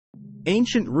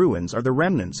Ancient ruins are the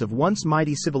remnants of once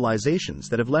mighty civilizations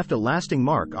that have left a lasting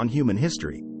mark on human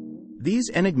history.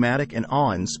 These enigmatic and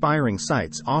awe-inspiring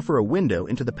sites offer a window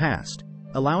into the past,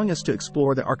 allowing us to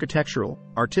explore the architectural,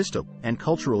 artistic, and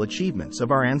cultural achievements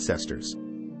of our ancestors.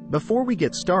 Before we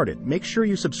get started, make sure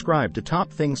you subscribe to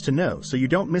Top Things to Know so you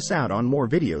don't miss out on more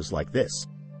videos like this.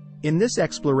 In this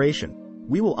exploration,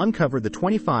 we will uncover the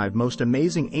 25 most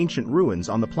amazing ancient ruins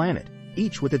on the planet,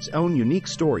 each with its own unique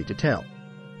story to tell.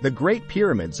 The Great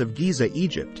Pyramids of Giza,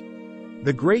 Egypt.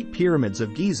 The Great Pyramids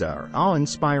of Giza are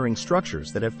awe-inspiring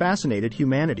structures that have fascinated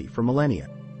humanity for millennia.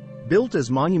 Built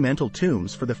as monumental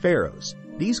tombs for the pharaohs,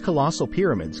 these colossal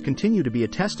pyramids continue to be a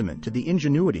testament to the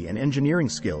ingenuity and engineering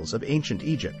skills of ancient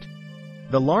Egypt.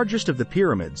 The largest of the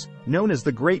pyramids, known as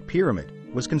the Great Pyramid,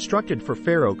 was constructed for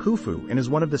Pharaoh Khufu and is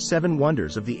one of the 7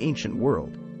 wonders of the ancient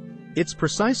world. Its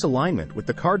precise alignment with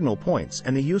the cardinal points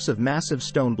and the use of massive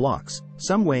stone blocks,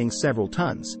 some weighing several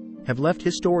tons, have left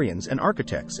historians and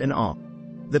architects in awe.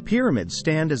 The pyramids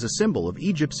stand as a symbol of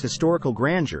Egypt's historical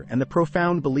grandeur and the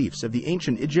profound beliefs of the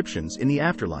ancient Egyptians in the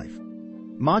afterlife.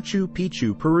 Machu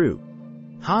Picchu, Peru.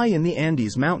 High in the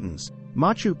Andes Mountains,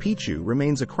 Machu Picchu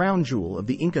remains a crown jewel of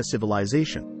the Inca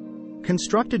civilization.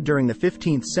 Constructed during the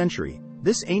 15th century,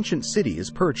 this ancient city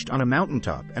is perched on a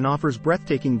mountaintop and offers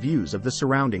breathtaking views of the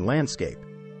surrounding landscape.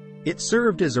 It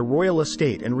served as a royal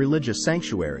estate and religious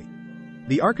sanctuary.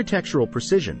 The architectural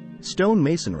precision, stone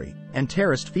masonry, and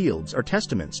terraced fields are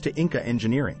testaments to Inca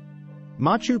engineering.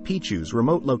 Machu Picchu's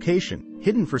remote location,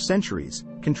 hidden for centuries,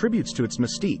 contributes to its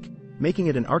mystique, making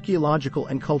it an archaeological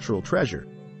and cultural treasure.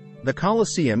 The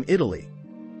Colosseum, Italy.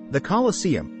 The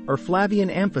Colosseum, or Flavian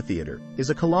Amphitheater, is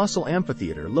a colossal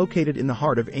amphitheater located in the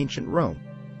heart of ancient Rome.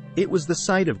 It was the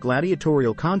site of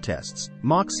gladiatorial contests,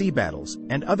 mock sea battles,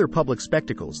 and other public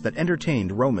spectacles that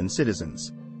entertained Roman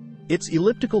citizens. Its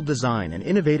elliptical design and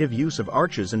innovative use of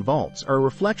arches and vaults are a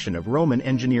reflection of Roman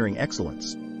engineering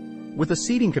excellence. With a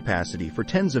seating capacity for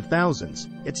tens of thousands,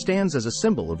 it stands as a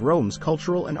symbol of Rome's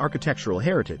cultural and architectural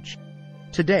heritage.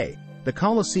 Today, the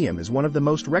Colosseum is one of the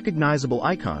most recognizable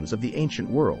icons of the ancient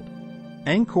world.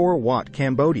 Angkor Wat,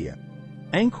 Cambodia.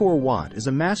 Angkor Wat is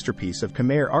a masterpiece of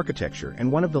Khmer architecture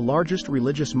and one of the largest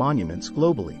religious monuments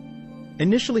globally.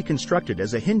 Initially constructed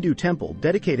as a Hindu temple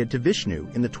dedicated to Vishnu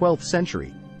in the 12th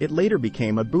century, it later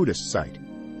became a Buddhist site.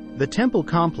 The temple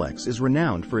complex is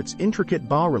renowned for its intricate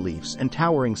bas-reliefs and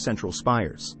towering central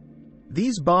spires.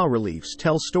 These bas-reliefs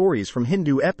tell stories from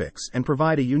Hindu epics and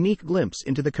provide a unique glimpse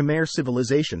into the Khmer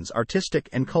civilization's artistic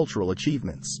and cultural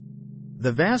achievements.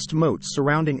 The vast moats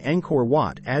surrounding Angkor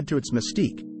Wat add to its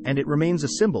mystique, and it remains a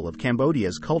symbol of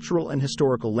Cambodia's cultural and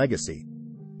historical legacy.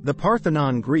 The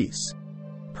Parthenon, Greece.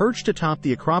 Perched atop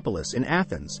the Acropolis in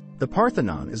Athens, the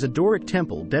Parthenon is a Doric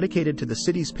temple dedicated to the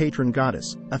city's patron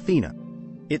goddess, Athena.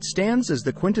 It stands as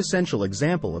the quintessential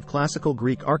example of classical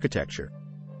Greek architecture.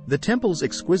 The temple's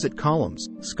exquisite columns,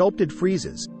 sculpted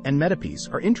friezes, and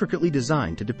metopes are intricately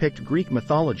designed to depict Greek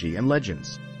mythology and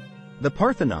legends. The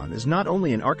Parthenon is not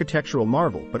only an architectural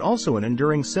marvel but also an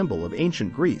enduring symbol of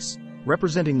ancient Greece,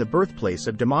 representing the birthplace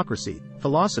of democracy,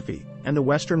 philosophy, and the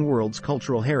Western world's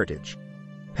cultural heritage.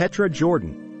 Petra,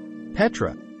 Jordan.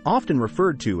 Petra, often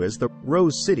referred to as the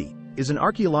Rose City, is an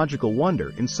archaeological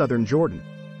wonder in southern Jordan.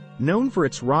 Known for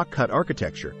its rock-cut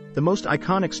architecture, the most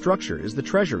iconic structure is the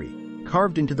treasury,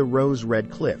 carved into the rose-red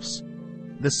cliffs.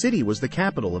 The city was the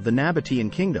capital of the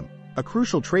Nabatean Kingdom, a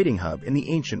crucial trading hub in the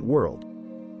ancient world.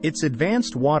 Its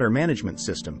advanced water management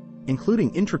system,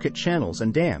 including intricate channels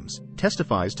and dams,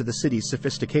 testifies to the city's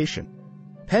sophistication.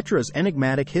 Petra's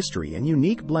enigmatic history and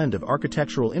unique blend of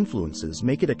architectural influences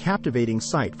make it a captivating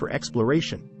site for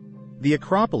exploration. The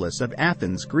Acropolis of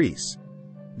Athens, Greece.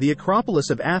 The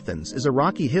Acropolis of Athens is a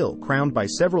rocky hill crowned by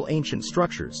several ancient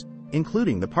structures,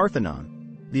 including the Parthenon,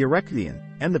 the Erechtheion,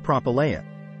 and the Propylaea.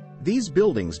 These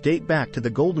buildings date back to the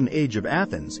Golden Age of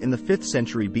Athens in the 5th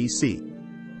century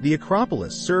BC. The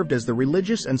Acropolis served as the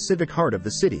religious and civic heart of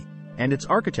the city, and its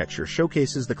architecture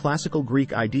showcases the classical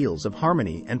Greek ideals of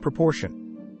harmony and proportion.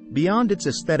 Beyond its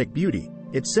aesthetic beauty,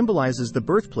 it symbolizes the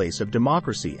birthplace of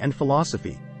democracy and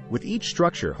philosophy, with each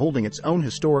structure holding its own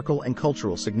historical and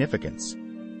cultural significance.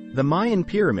 The Mayan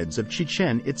Pyramids of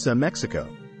Chichen Itza, Mexico.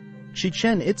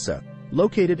 Chichen Itza,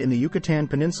 located in the Yucatan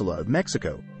Peninsula of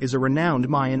Mexico, is a renowned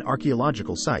Mayan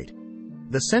archaeological site.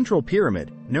 The central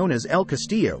pyramid, known as El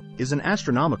Castillo, is an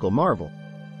astronomical marvel.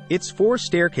 Its 4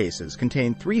 staircases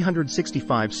contain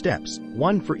 365 steps,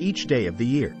 one for each day of the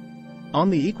year. On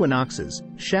the equinoxes,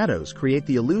 shadows create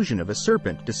the illusion of a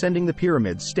serpent descending the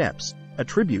pyramid's steps, a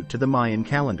tribute to the Mayan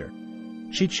calendar.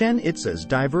 Chichen Itza's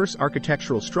diverse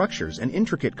architectural structures and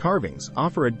intricate carvings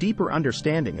offer a deeper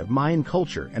understanding of Mayan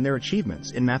culture and their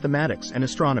achievements in mathematics and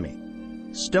astronomy.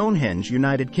 Stonehenge,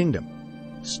 United Kingdom.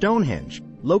 Stonehenge,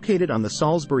 located on the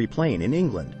Salisbury Plain in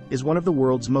England, is one of the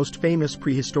world's most famous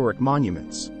prehistoric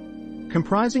monuments.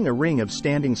 Comprising a ring of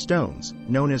standing stones,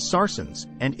 known as sarsens,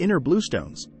 and inner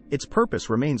bluestones, its purpose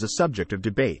remains a subject of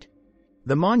debate.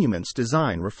 The monument's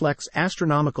design reflects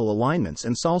astronomical alignments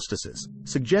and solstices,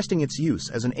 suggesting its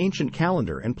use as an ancient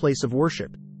calendar and place of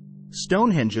worship.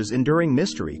 Stonehenge's enduring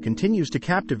mystery continues to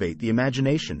captivate the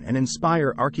imagination and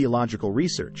inspire archaeological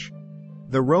research.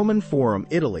 The Roman Forum,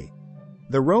 Italy.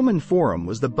 The Roman Forum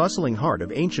was the bustling heart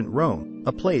of ancient Rome,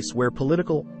 a place where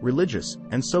political, religious,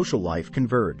 and social life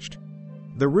converged.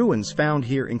 The ruins found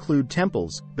here include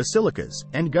temples, basilicas,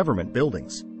 and government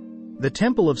buildings. The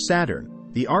Temple of Saturn,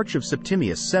 the Arch of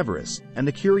Septimius Severus, and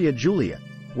the Curia Julia,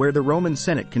 where the Roman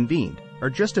Senate convened, are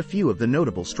just a few of the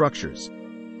notable structures.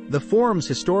 The Forum's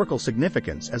historical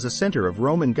significance as a center of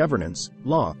Roman governance,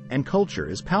 law, and culture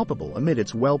is palpable amid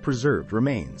its well-preserved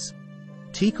remains.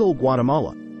 Tikal,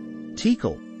 Guatemala.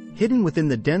 Tikal, hidden within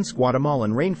the dense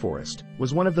Guatemalan rainforest,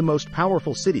 was one of the most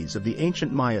powerful cities of the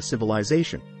ancient Maya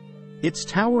civilization. Its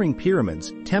towering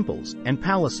pyramids, temples, and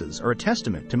palaces are a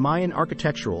testament to Mayan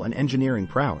architectural and engineering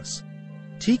prowess.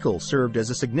 Tikal served as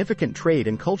a significant trade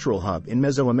and cultural hub in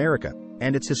Mesoamerica,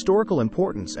 and its historical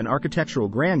importance and architectural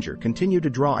grandeur continue to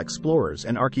draw explorers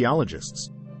and archaeologists.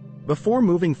 Before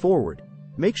moving forward,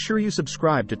 make sure you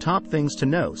subscribe to Top Things to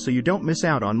Know so you don't miss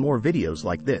out on more videos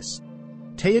like this.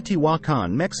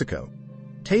 Teotihuacan, Mexico.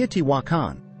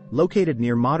 Teotihuacan, located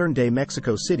near modern-day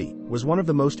Mexico City, was one of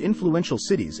the most influential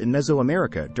cities in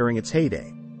Mesoamerica during its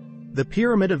heyday. The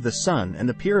Pyramid of the Sun and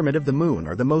the Pyramid of the Moon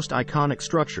are the most iconic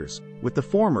structures, with the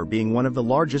former being one of the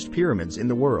largest pyramids in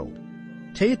the world.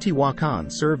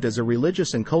 Teotihuacan served as a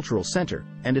religious and cultural center,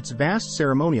 and its vast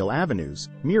ceremonial avenues,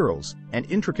 murals, and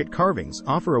intricate carvings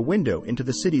offer a window into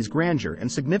the city's grandeur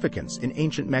and significance in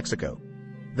ancient Mexico.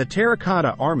 The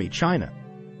Terracotta Army, China.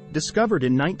 Discovered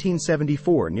in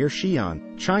 1974 near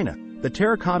Xi'an, China, the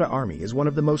Terracotta Army is one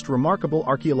of the most remarkable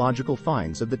archaeological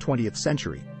finds of the 20th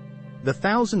century. The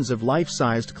thousands of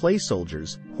life-sized clay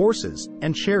soldiers, horses,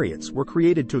 and chariots were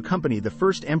created to accompany the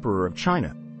first emperor of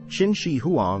China, Qin Shi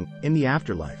Huang, in the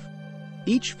afterlife.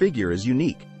 Each figure is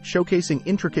unique, showcasing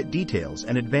intricate details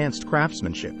and advanced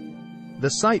craftsmanship. The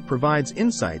site provides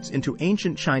insights into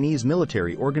ancient Chinese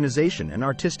military organization and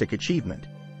artistic achievement.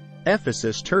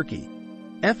 Ephesus, Turkey.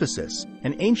 Ephesus,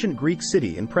 an ancient Greek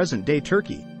city in present-day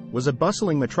Turkey, was a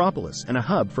bustling metropolis and a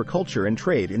hub for culture and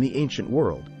trade in the ancient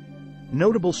world.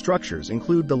 Notable structures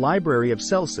include the Library of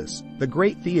Celsus, the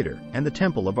Great Theater, and the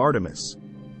Temple of Artemis.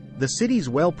 The city's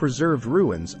well-preserved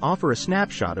ruins offer a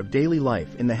snapshot of daily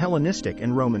life in the Hellenistic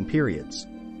and Roman periods.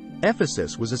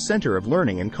 Ephesus was a center of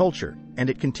learning and culture, and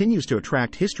it continues to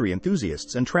attract history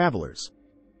enthusiasts and travelers.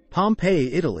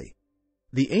 Pompeii, Italy.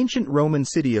 The ancient Roman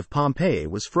city of Pompeii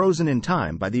was frozen in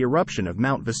time by the eruption of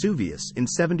Mount Vesuvius in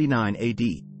 79 AD.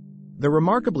 The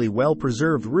remarkably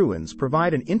well-preserved ruins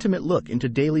provide an intimate look into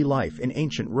daily life in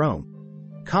ancient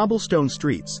Rome. Cobblestone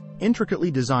streets, intricately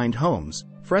designed homes,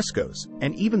 frescoes,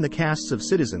 and even the casts of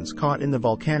citizens caught in the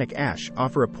volcanic ash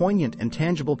offer a poignant and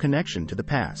tangible connection to the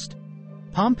past.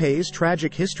 Pompeii's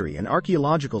tragic history and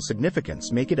archaeological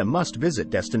significance make it a must-visit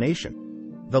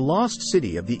destination. The lost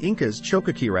city of the Incas,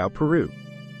 Choquequirao, Peru.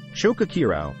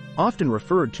 Choquequirao, often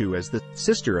referred to as the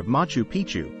sister of Machu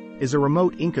Picchu, is a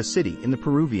remote Inca city in the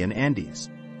Peruvian Andes.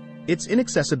 Its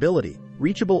inaccessibility,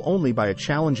 reachable only by a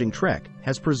challenging trek,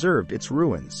 has preserved its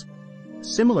ruins.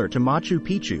 Similar to Machu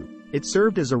Picchu, it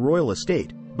served as a royal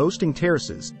estate, boasting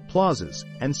terraces, plazas,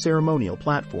 and ceremonial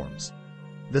platforms.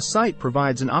 The site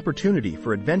provides an opportunity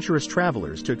for adventurous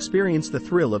travelers to experience the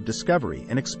thrill of discovery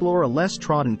and explore a less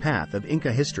trodden path of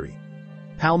Inca history.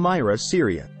 Palmyra,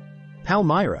 Syria.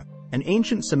 Palmyra, an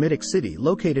ancient Semitic city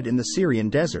located in the Syrian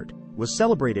desert, was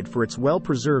celebrated for its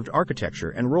well-preserved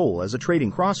architecture and role as a trading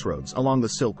crossroads along the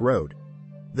Silk Road.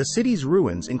 The city's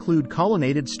ruins include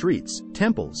colonnaded streets,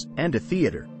 temples, and a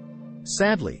theater.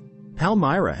 Sadly,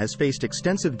 Palmyra has faced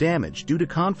extensive damage due to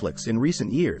conflicts in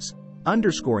recent years,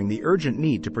 underscoring the urgent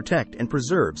need to protect and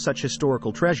preserve such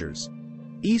historical treasures.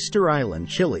 Easter Island,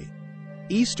 Chile.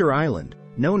 Easter Island,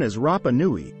 known as Rapa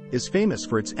Nui, is famous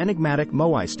for its enigmatic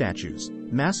moai statues,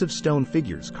 massive stone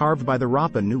figures carved by the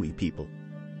Rapa Nui people.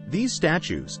 These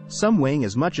statues, some weighing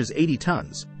as much as 80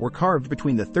 tons, were carved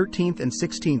between the 13th and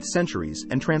 16th centuries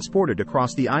and transported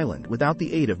across the island without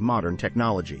the aid of modern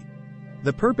technology.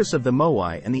 The purpose of the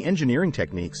moai and the engineering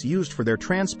techniques used for their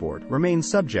transport remain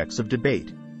subjects of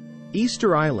debate.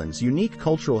 Easter Island's unique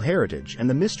cultural heritage and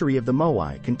the mystery of the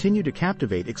Moai continue to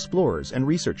captivate explorers and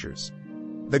researchers.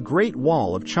 The Great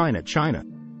Wall of China.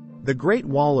 The Great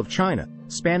Wall of China,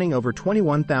 spanning over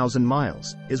 21,000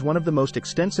 miles, is one of the most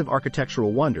extensive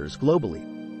architectural wonders globally.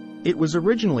 It was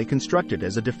originally constructed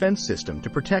as a defense system to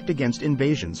protect against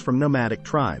invasions from nomadic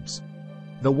tribes.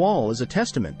 The wall is a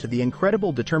testament to the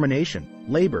incredible determination,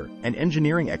 labor, and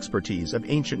engineering expertise of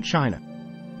ancient China.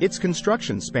 Its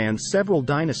construction spans several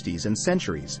dynasties and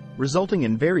centuries, resulting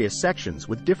in various sections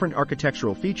with different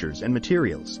architectural features and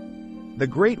materials. The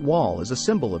Great Wall is a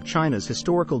symbol of China's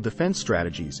historical defense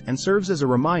strategies and serves as a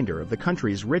reminder of the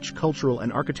country's rich cultural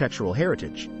and architectural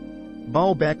heritage.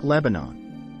 Baalbek,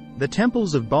 Lebanon. The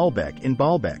temples of Baalbek in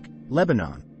Baalbek,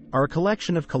 Lebanon, are a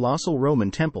collection of colossal Roman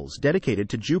temples dedicated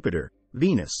to Jupiter,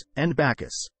 Venus, and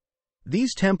Bacchus.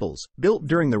 These temples, built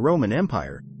during the Roman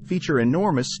Empire, feature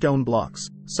enormous stone blocks,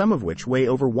 some of which weigh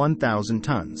over 1,000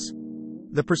 tons.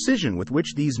 The precision with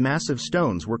which these massive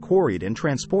stones were quarried and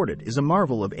transported is a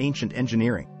marvel of ancient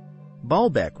engineering.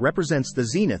 Baalbek represents the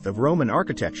zenith of Roman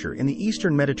architecture in the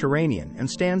eastern Mediterranean and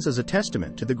stands as a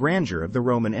testament to the grandeur of the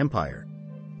Roman Empire.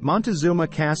 Montezuma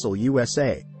Castle,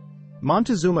 USA.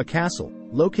 Montezuma Castle,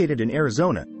 located in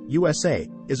Arizona, USA,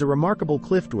 is a remarkable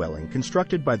cliff dwelling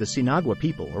constructed by the Sinagua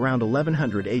people around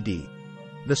 1100 AD.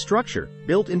 The structure,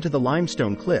 built into the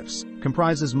limestone cliffs,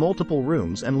 comprises multiple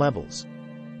rooms and levels.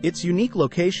 Its unique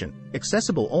location,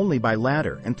 accessible only by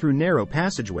ladder and through narrow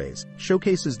passageways,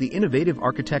 showcases the innovative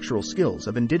architectural skills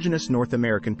of indigenous North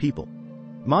American people.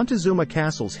 Montezuma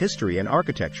Castle's history and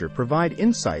architecture provide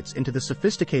insights into the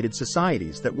sophisticated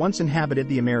societies that once inhabited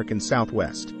the American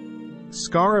Southwest.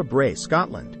 Skara Brae,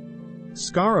 Scotland.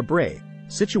 Skara Brae,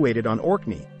 situated on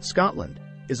Orkney, Scotland,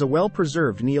 is a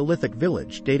well-preserved Neolithic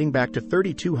village dating back to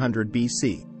 3200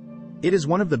 BC. It is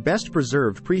one of the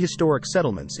best-preserved prehistoric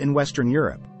settlements in Western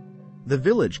Europe. The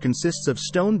village consists of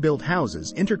stone-built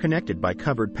houses interconnected by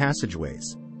covered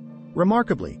passageways.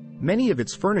 Remarkably, many of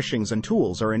its furnishings and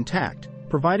tools are intact,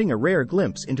 providing a rare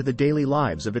glimpse into the daily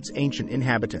lives of its ancient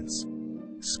inhabitants.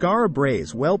 Skara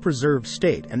Brae's well-preserved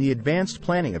state and the advanced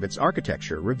planning of its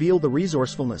architecture reveal the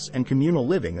resourcefulness and communal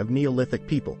living of Neolithic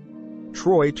people.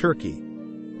 Troy, Turkey.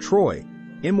 Troy,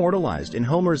 immortalized in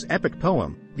Homer's epic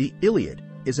poem, the Iliad,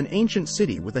 is an ancient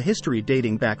city with a history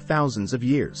dating back thousands of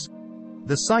years.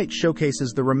 The site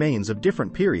showcases the remains of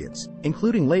different periods,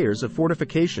 including layers of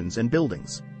fortifications and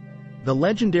buildings. The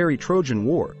legendary Trojan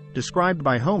War, described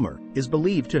by Homer, is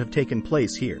believed to have taken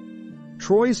place here.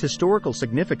 Troy's historical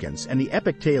significance and the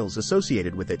epic tales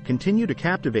associated with it continue to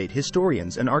captivate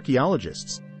historians and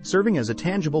archaeologists, serving as a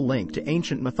tangible link to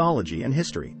ancient mythology and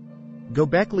history.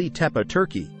 Göbekli Tepe,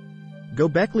 Turkey.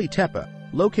 Göbekli Tepe,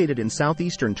 located in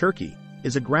southeastern Turkey,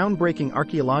 is a groundbreaking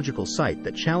archaeological site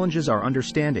that challenges our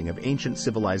understanding of ancient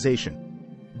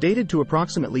civilization. Dated to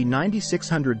approximately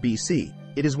 9600 BC,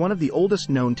 it is one of the oldest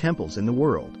known temples in the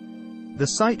world. The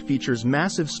site features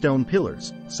massive stone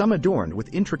pillars, some adorned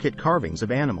with intricate carvings of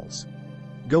animals.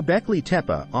 Göbekli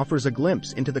Tepe offers a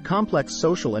glimpse into the complex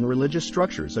social and religious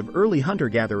structures of early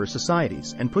hunter-gatherer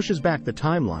societies and pushes back the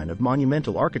timeline of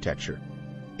monumental architecture.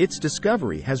 Its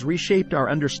discovery has reshaped our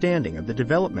understanding of the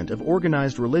development of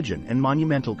organized religion and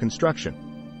monumental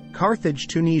construction. Carthage,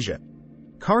 Tunisia.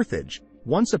 Carthage,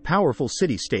 once a powerful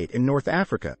city-state in North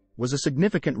Africa, was a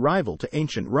significant rival to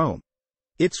ancient Rome.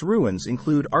 Its ruins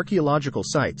include archaeological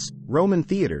sites, Roman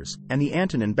theaters, and the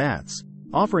Antonine Baths,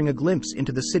 offering a glimpse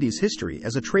into the city's history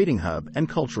as a trading hub and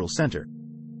cultural center.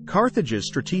 Carthage's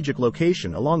strategic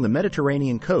location along the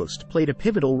Mediterranean coast played a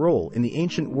pivotal role in the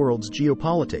ancient world's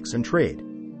geopolitics and trade.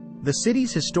 The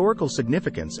city's historical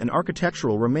significance and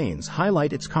architectural remains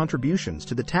highlight its contributions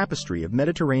to the tapestry of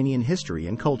Mediterranean history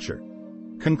and culture.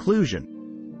 Conclusion.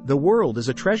 The world is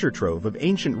a treasure trove of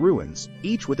ancient ruins,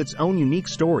 each with its own unique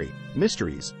story,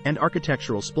 mysteries, and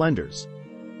architectural splendors.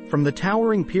 From the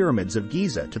towering pyramids of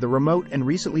Giza to the remote and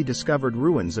recently discovered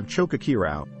ruins of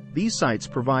Choquequirao, these sites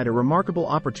provide a remarkable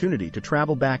opportunity to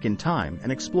travel back in time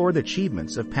and explore the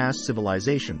achievements of past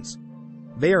civilizations.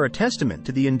 They are a testament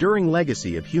to the enduring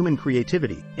legacy of human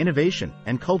creativity, innovation,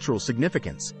 and cultural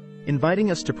significance,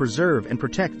 inviting us to preserve and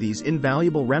protect these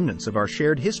invaluable remnants of our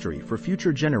shared history for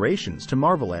future generations to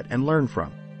marvel at and learn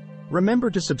from. Remember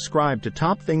to subscribe to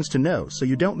Top Things to Know so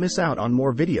you don't miss out on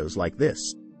more videos like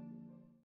this.